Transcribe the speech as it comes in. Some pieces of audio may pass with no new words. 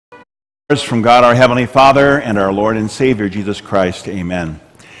From God our Heavenly Father and our Lord and Savior Jesus Christ. Amen.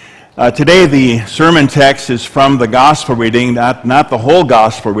 Today the sermon text is from the gospel reading, not the whole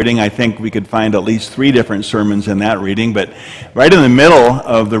gospel reading. I think we could find at least 3 different sermons in that reading, but right in the middle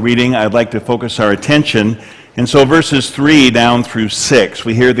of the reading I'd like to focus our attention. And so verses 3 down through 6,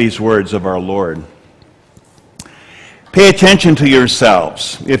 we hear these words of our Lord. Pay attention to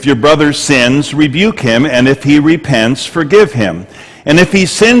yourselves. If your brother sins, rebuke him, and if he repents, forgive him. And if he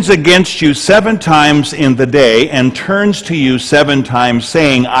sins against you 7 times in the day and turns to you 7 times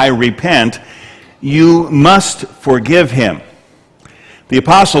saying, I repent, you must forgive him. The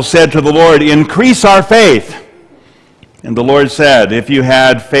apostle said to the Lord, increase our faith. And the Lord said, if you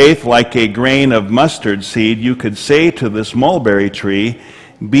had faith like a grain of mustard seed, you could say to this mulberry tree,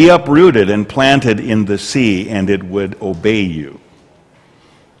 be uprooted and planted in the sea, and it would obey you.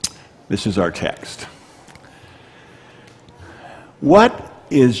 This is our text. What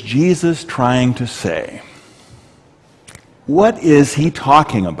is Jesus trying to say? What is he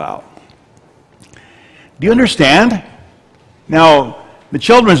talking about? Do you understand? Now, the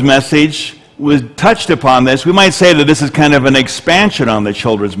children's message was touched upon this. We might say that this is kind of an expansion on the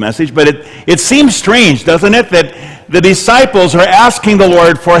children's message, but it seems strange, doesn't it, that the disciples are asking the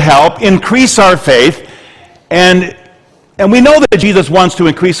Lord for help, increase our faith, and we know that Jesus wants to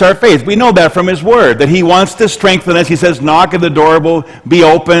increase our faith. We know that from his word, that he wants to strengthen us. He says, knock and the door will be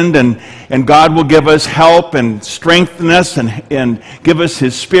opened, and God will give us help and strengthen us and give us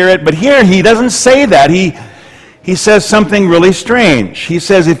his spirit. But here he doesn't say that. He says something really strange. He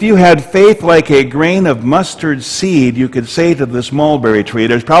says, if you had faith like a grain of mustard seed, you could say to this mulberry tree,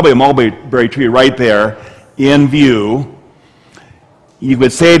 there's probably a mulberry tree right there in view, you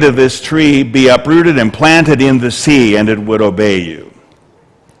would say to this tree, be uprooted and planted in the sea, and it would obey you.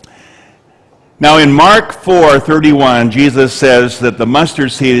 Now in Mark 4:31, Jesus says that the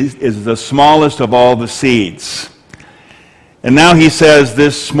mustard seed is the smallest of all the seeds. And now he says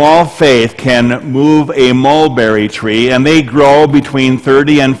this small faith can move a mulberry tree, and they grow between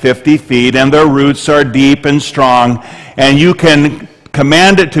 30 and 50 feet, and their roots are deep and strong, and you can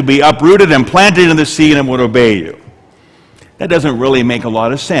command it to be uprooted and planted in the sea, and it would obey you. That doesn't really make a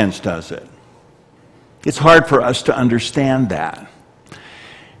lot of sense, does it? It's hard for us to understand that.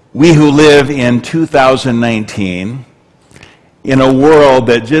 We who live in 2019, in a world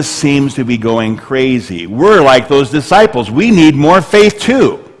that just seems to be going crazy, we're like those disciples. We need more faith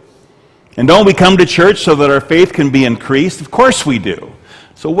too. And don't we come to church so that our faith can be increased? Of course we do.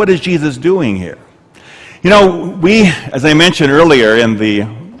 So what is Jesus doing here? You know, as I mentioned earlier in the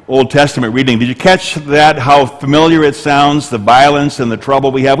Old Testament reading, did you catch that, how familiar it sounds, the violence and the trouble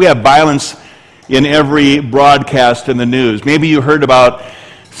we have? We have violence in every broadcast in the news. Maybe you heard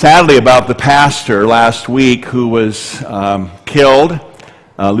sadly about the pastor last week who was killed,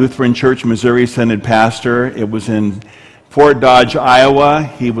 Lutheran Church, Missouri Synod pastor. It was in Fort Dodge, Iowa.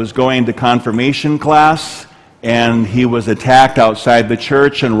 He was going to confirmation class, and he was attacked outside the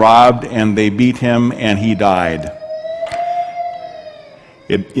church and robbed, and they beat him, and he died.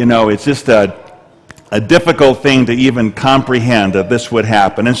 It's just a difficult thing to even comprehend that this would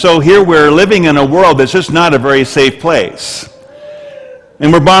happen. And so here we're living in a world that's just not a very safe place.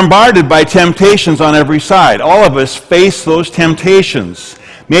 And we're bombarded by temptations on every side. All of us face those temptations.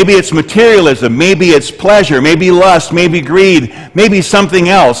 Maybe it's materialism, maybe it's pleasure, maybe lust, maybe greed, maybe something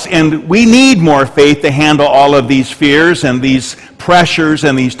else. And we need more faith to handle all of these fears and these pressures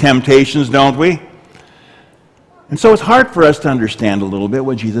and these temptations, don't we? And so it's hard for us to understand a little bit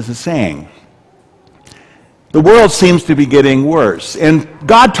what Jesus is saying. The world seems to be getting worse, and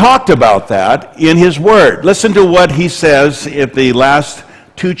God talked about that in his word. Listen to what he says at the last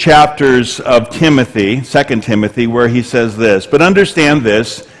 2 chapters of Timothy, 2 Timothy, where he says this, but understand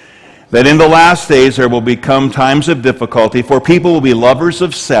this, that in the last days there will become times of difficulty, for people will be lovers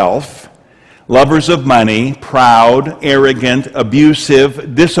of self, lovers of money, proud, arrogant,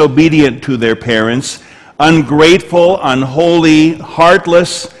 abusive, disobedient to their parents, ungrateful, unholy,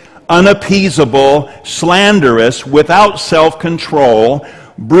 heartless, unappeasable, slanderous, without self-control,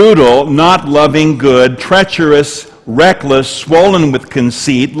 brutal, not loving good, treacherous, reckless, swollen with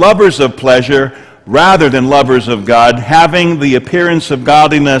conceit, lovers of pleasure rather than lovers of God, having the appearance of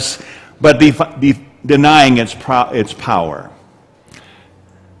godliness but denying its power.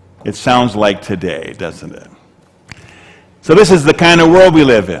 It sounds like today, doesn't it? So this is the kind of world we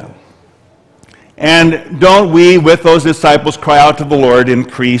live in. And don't we, with those disciples, cry out to the Lord,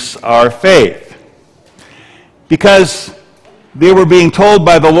 increase our faith? Because they were being told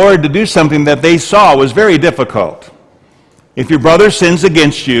by the Lord to do something that they saw was very difficult. If your brother sins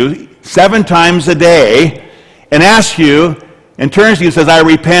against you 7 times a day and asks you, and turns to you and says, I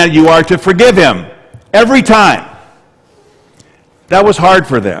repent, you are to forgive him. Every time. That was hard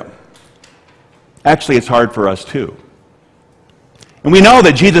for them. Actually, it's hard for us too. And we know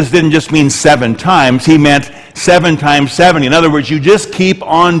that Jesus didn't just mean 7 times. He meant 7 times 70. In other words, you just keep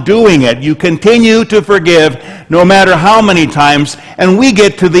on doing it. You continue to forgive no matter how many times. And we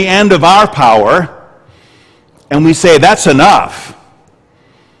get to the end of our power and we say, that's enough.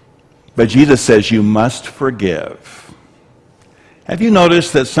 But Jesus says, you must forgive. Have you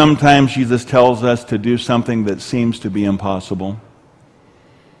noticed that sometimes Jesus tells us to do something that seems to be impossible?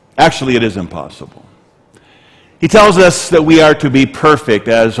 Actually, it is impossible. He tells us that we are to be perfect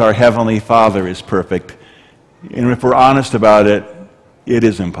as our Heavenly Father is perfect. And if we're honest about it, it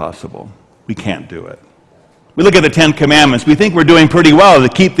is impossible. We can't do it. We look at the 10 Commandments. We think we're doing pretty well to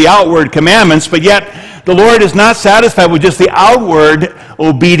keep the outward commandments, but yet the Lord is not satisfied with just the outward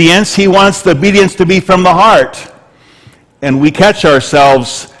obedience. He wants the obedience to be from the heart. And we catch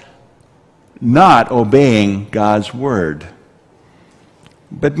ourselves not obeying God's word.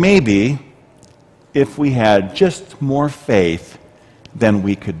 But maybe if we had just more faith, then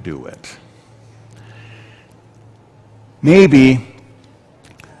we could do it. Maybe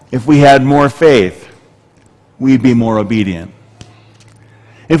if we had more faith, we'd be more obedient.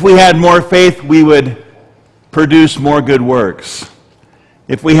 If we had more faith, we would produce more good works.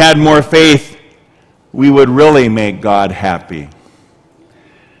 If we had more faith, we would really make God happy.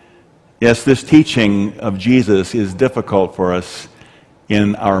 Yes, this teaching of Jesus is difficult for us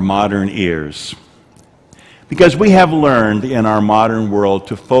in our modern ears, because we have learned in our modern world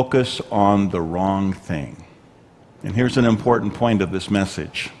to focus on the wrong thing. And here's an important point of this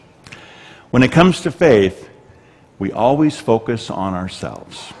message. When it comes to faith, we always focus on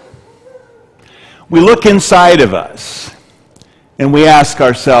ourselves. We look inside of us and we ask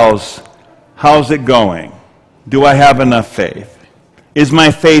ourselves, how's it going? Do I have enough faith? Is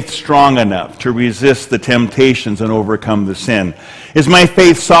my faith strong enough to resist the temptations and overcome the sin? Is my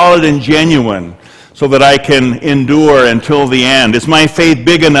faith solid and genuine so that I can endure until the end? Is my faith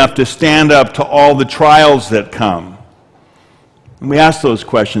big enough to stand up to all the trials that come? And we ask those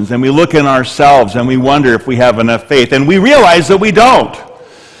questions, and we look in ourselves, and we wonder if we have enough faith. And we realize that we don't,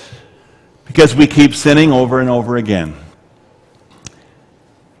 because we keep sinning over and over again.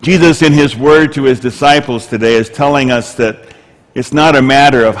 Jesus, in his word to his disciples today, is telling us that it's not a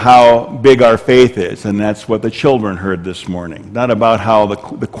matter of how big our faith is, and that's what the children heard this morning. Not about how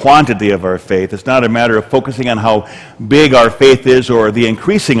the quantity of our faith. It's not a matter of focusing on how big our faith is or the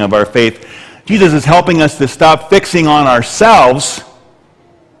increasing of our faith. Jesus is helping us to stop fixing on ourselves,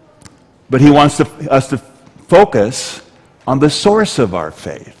 but he wants us to focus on the source of our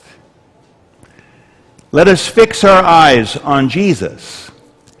faith. Let us fix our eyes on Jesus,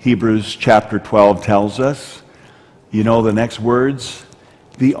 Hebrews chapter 12 tells us. You know the next words?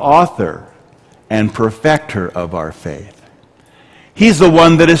 The author and perfecter of our faith. He's the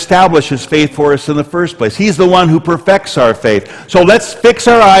one that establishes faith for us in the first place. He's the one who perfects our faith. So let's fix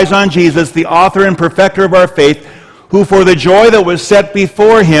our eyes on Jesus, the author and perfecter of our faith, who for the joy that was set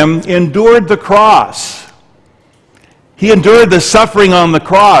before him endured the cross. He endured the suffering on the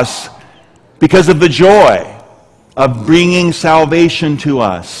cross because of the joy of bringing salvation to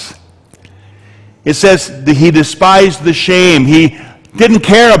us. It says that he despised the shame. He didn't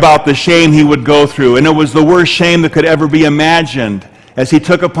care about the shame he would go through, and it was the worst shame that could ever be imagined as he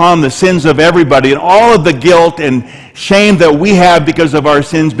took upon the sins of everybody, and all of the guilt and shame that we have because of our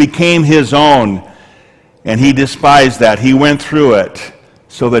sins became his own, and he despised that. He went through it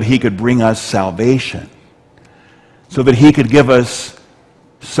so that he could bring us salvation, so that he could give us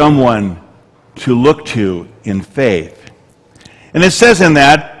someone to look to in faith. And it says in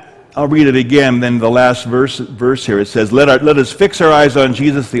that, I'll read it again, then the last verse here. It says, Let us fix our eyes on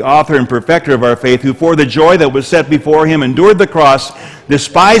Jesus, the author and perfecter of our faith, who for the joy that was set before him endured the cross,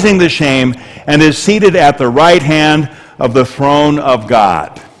 despising the shame, and is seated at the right hand of the throne of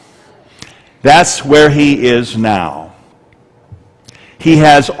God. That's where he is now. He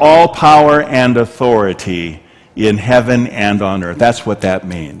has all power and authority in heaven and on earth. That's what that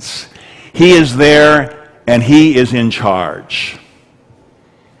means. He is there, and he is in charge.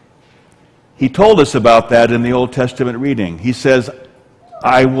 He told us about that in the Old Testament reading. He says,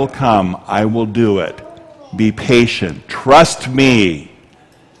 I will come, I will do it. Be patient, trust me.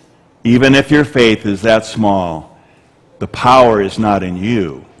 Even if your faith is that small, the power is not in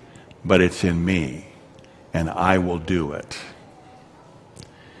you, but it's in me, and I will do it.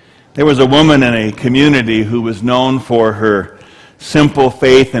 There was a woman in a community who was known for her simple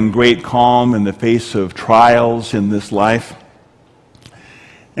faith and great calm in the face of trials in this life.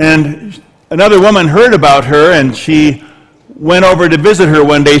 And another woman heard about her, and she went over to visit her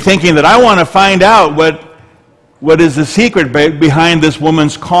one day thinking that I want to find out what is the secret behind this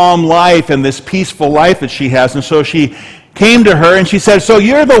woman's calm life and this peaceful life that she has. And so she came to her and she said, "So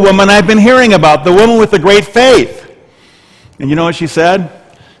you're the woman I've been hearing about, the woman with the great faith." And you know what she said?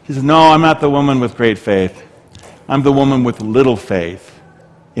 She said, "No, I'm not the woman with great faith. I'm the woman with little faith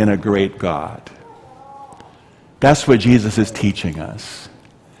in a great God." That's what Jesus is teaching us.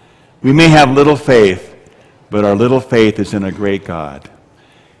 We may have little faith, but our little faith is in a great God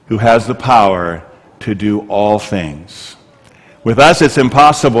who has the power to do all things. With us, it's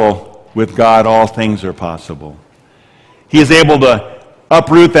impossible. With God, all things are possible. He is able to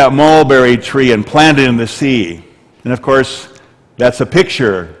uproot that mulberry tree and plant it in the sea. And of course, that's a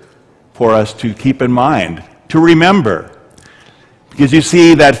picture for us to keep in mind, to remember. Because you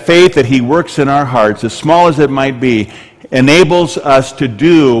see, that faith that He works in our hearts, as small as it might be, enables us to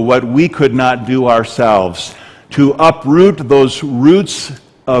do what we could not do ourselves, to uproot those roots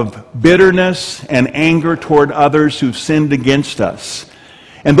of bitterness and anger toward others who've sinned against us.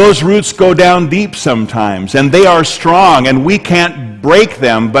 And those roots go down deep sometimes, and they are strong, and we can't break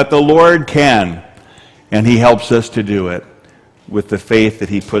them, but the Lord can. And He helps us to do it with the faith that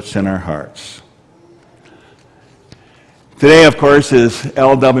He puts in our hearts. Today, of course, is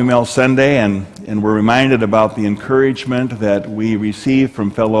LWML Sunday, and we're reminded about the encouragement that we receive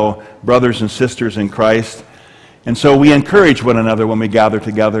from fellow brothers and sisters in Christ. And so we encourage one another when we gather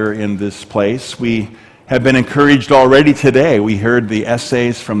together in this place. We have been encouraged already today. We heard the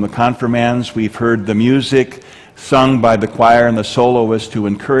essays from the confirmands. We've heard the music sung by the choir and the soloists to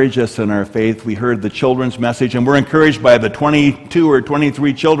encourage us in our faith. We heard the children's message, and we're encouraged by the 22 or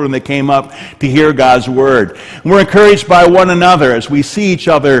 23 children that came up to hear God's word. And we're encouraged by one another as we see each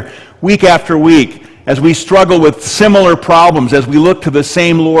other week after week, as we struggle with similar problems, as we look to the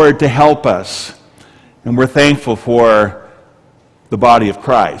same Lord to help us. And we're thankful for the body of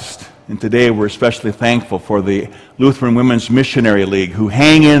Christ. And today we're especially thankful for the Lutheran Women's Missionary League, who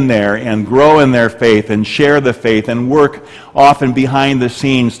hang in there and grow in their faith and share the faith and work often behind the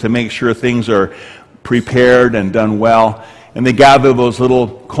scenes to make sure things are prepared and done well. And they gather those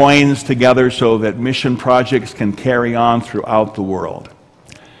little coins together so that mission projects can carry on throughout the world.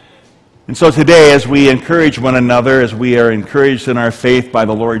 And so today, as we encourage one another, as we are encouraged in our faith by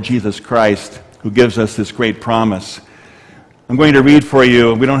the Lord Jesus Christ, who gives us this great promise, I'm going to read for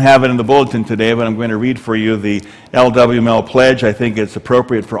you, we don't have it in the bulletin today, but I'm going to read for you the LWML pledge. I think it's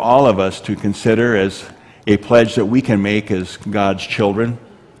appropriate for all of us to consider as a pledge that we can make as God's children.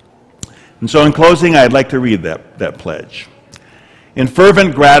 And so in closing, I'd like to read that pledge. In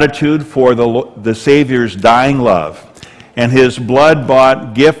fervent gratitude for the Savior's dying love and His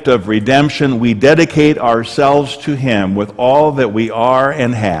blood-bought gift of redemption, we dedicate ourselves to Him with all that we are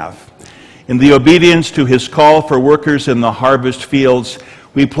and have. In the obedience to His call for workers in the harvest fields,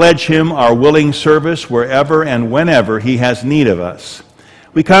 we pledge Him our willing service wherever and whenever He has need of us.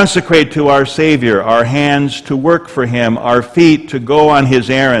 We consecrate to our Savior our hands to work for Him, our feet to go on His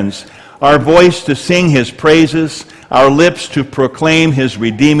errands, our voice to sing His praises, our lips to proclaim His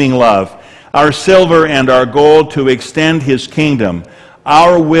redeeming love, our silver and our gold to extend His kingdom,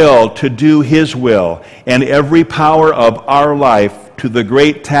 our will to do His will, and every power of our life to the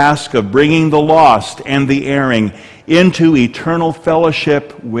great task of bringing the lost and the erring into eternal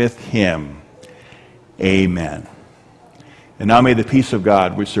fellowship with Him. Amen. And now may the peace of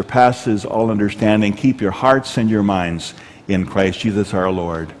God, which surpasses all understanding, keep your hearts and your minds in Christ Jesus our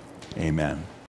Lord. Amen.